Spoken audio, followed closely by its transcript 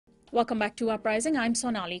Welcome back to Uprising. I'm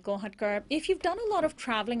Sonali Kohatkar. If you've done a lot of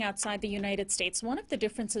traveling outside the United States, one of the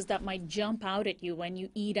differences that might jump out at you when you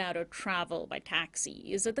eat out or travel by taxi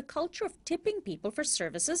is that the culture of tipping people for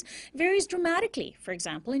services varies dramatically. For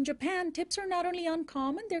example, in Japan, tips are not only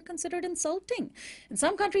uncommon, they're considered insulting. In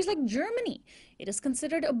some countries like Germany, it is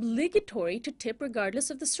considered obligatory to tip regardless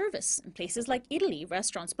of the service. In places like Italy,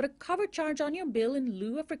 restaurants put a cover charge on your bill in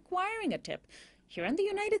lieu of requiring a tip. Here in the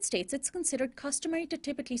United States, it's considered customary to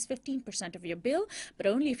tip at least 15% of your bill, but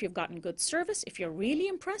only if you've gotten good service. If you're really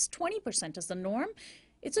impressed, 20% is the norm.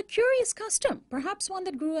 It's a curious custom, perhaps one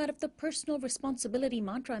that grew out of the personal responsibility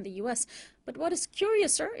mantra in the US. But what is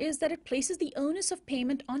curiouser is that it places the onus of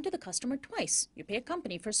payment onto the customer twice. You pay a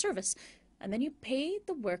company for service, and then you pay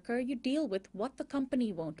the worker you deal with what the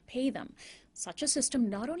company won't pay them. Such a system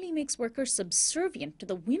not only makes workers subservient to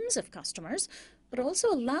the whims of customers, but also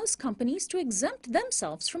allows companies to exempt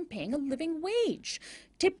themselves from paying a living wage.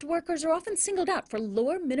 Tipped workers are often singled out for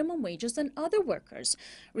lower minimum wages than other workers.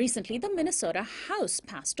 Recently, the Minnesota House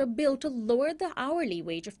passed a bill to lower the hourly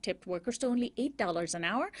wage of tipped workers to only $8 an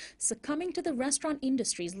hour, succumbing to the restaurant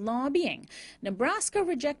industry's lobbying. Nebraska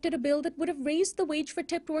rejected a bill that would have raised the wage for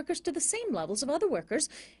tipped workers to the same levels of other workers.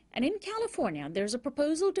 And in California, there's a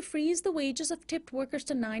proposal to freeze the wages of tipped workers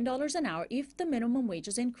to $9 an hour if the minimum wage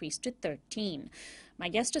is increased to $13. My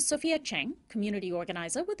guest is Sophia Cheng, community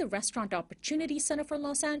organizer with the Restaurant Opportunity Center for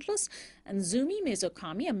Los Angeles, and Zumi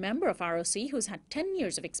Mizokami, a member of ROC who's had 10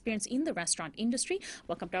 years of experience in the restaurant industry.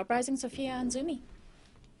 Welcome to Uprising, Sophia and Zumi.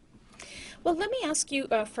 Well, let me ask you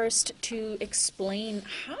first to explain,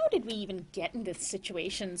 how did we even get in this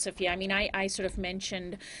situation, Sophia? I mean, I sort of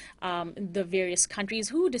mentioned the various countries.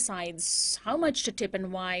 Who decides how much to tip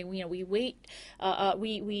and why? You know, we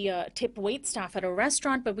tip wait staff at a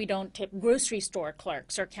restaurant, but we don't tip grocery store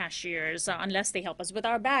clerks or cashiers unless they help us with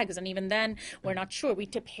our bags. And even then, we're not sure. We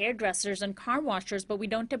tip hairdressers and car washers, but we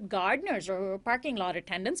don't tip gardeners or parking lot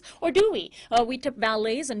attendants. Or do we? We tip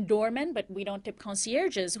valets and doormen, but we don't tip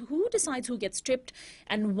concierges. Who decides who gets tipped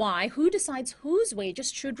and why? Who decides whose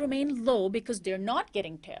wages should remain low because they're not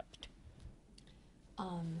getting tipped?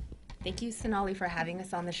 Thank you, Sonali, for having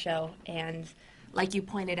us on the show. And like you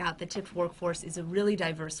pointed out, the tipped workforce is a really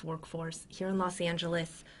diverse workforce. Here in Los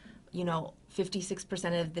Angeles,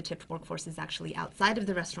 56% of the tipped workforce is actually outside of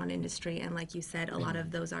the restaurant industry. And like you said, a lot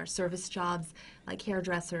of those are service jobs like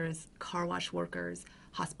hairdressers, car wash workers,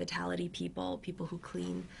 hospitality people, people who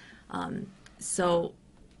clean.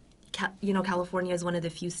 California is one of the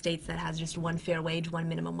few states that has just one fair wage, one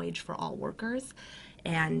minimum wage for all workers.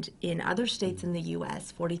 And in other states in the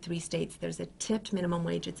U.S., 43 states, there's a tipped minimum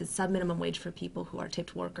wage. It's a sub-minimum wage for people who are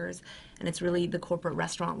tipped workers. And it's really the corporate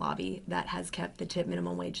restaurant lobby that has kept the tip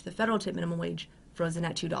minimum wage, the federal tip minimum wage, frozen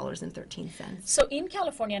at $2.13. So in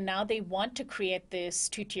California now, they want to create this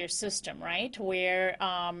two-tier system, right, where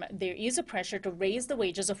there is a pressure to raise the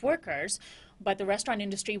wages of workers, but the restaurant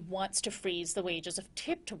industry wants to freeze the wages of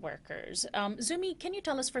tipped workers. Zumi, can you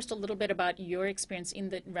tell us first a little bit about your experience in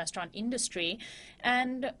the restaurant industry?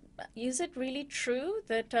 And is it really true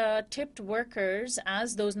that tipped workers,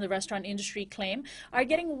 as those in the restaurant industry claim, are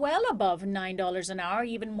getting well above $9 an hour,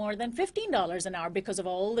 even more than $15 an hour because of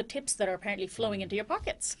all the tips that are apparently flowing into your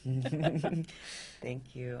pockets?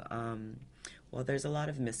 Thank you. Well, there's a lot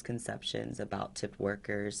of misconceptions about tipped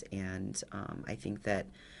workers, and I think that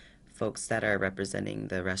folks that are representing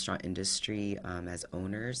the restaurant industry as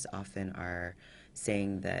owners often are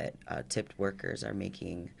saying that tipped workers are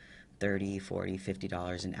making $30, $40,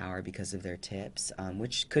 $50 an hour because of their tips,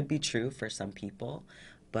 which could be true for some people,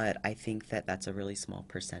 but I think that that's a really small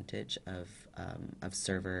percentage of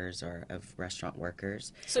servers or of restaurant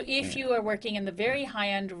workers. So if you are working in the very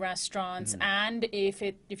high-end restaurants, and if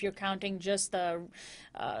you're counting just the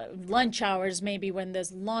lunch hours, maybe when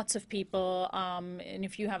there's lots of people, and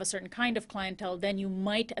if you have a certain kind of clientele, then you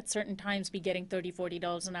might at certain times be getting $30,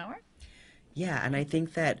 $40 an hour? Yeah, and I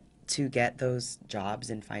think that to get those jobs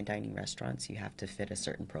in fine dining restaurants, you have to fit a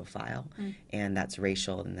certain profile, and that's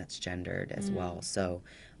racial and that's gendered as well. So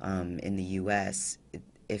in the U.S.,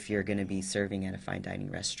 if you're going to be serving at a fine dining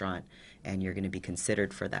restaurant and you're going to be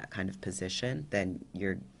considered for that kind of position, then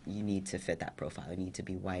you need to fit that profile. You need to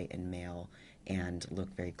be white and male and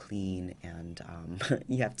look very clean, and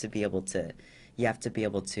you have to be able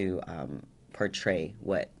to portray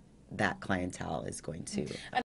what that clientele is going to.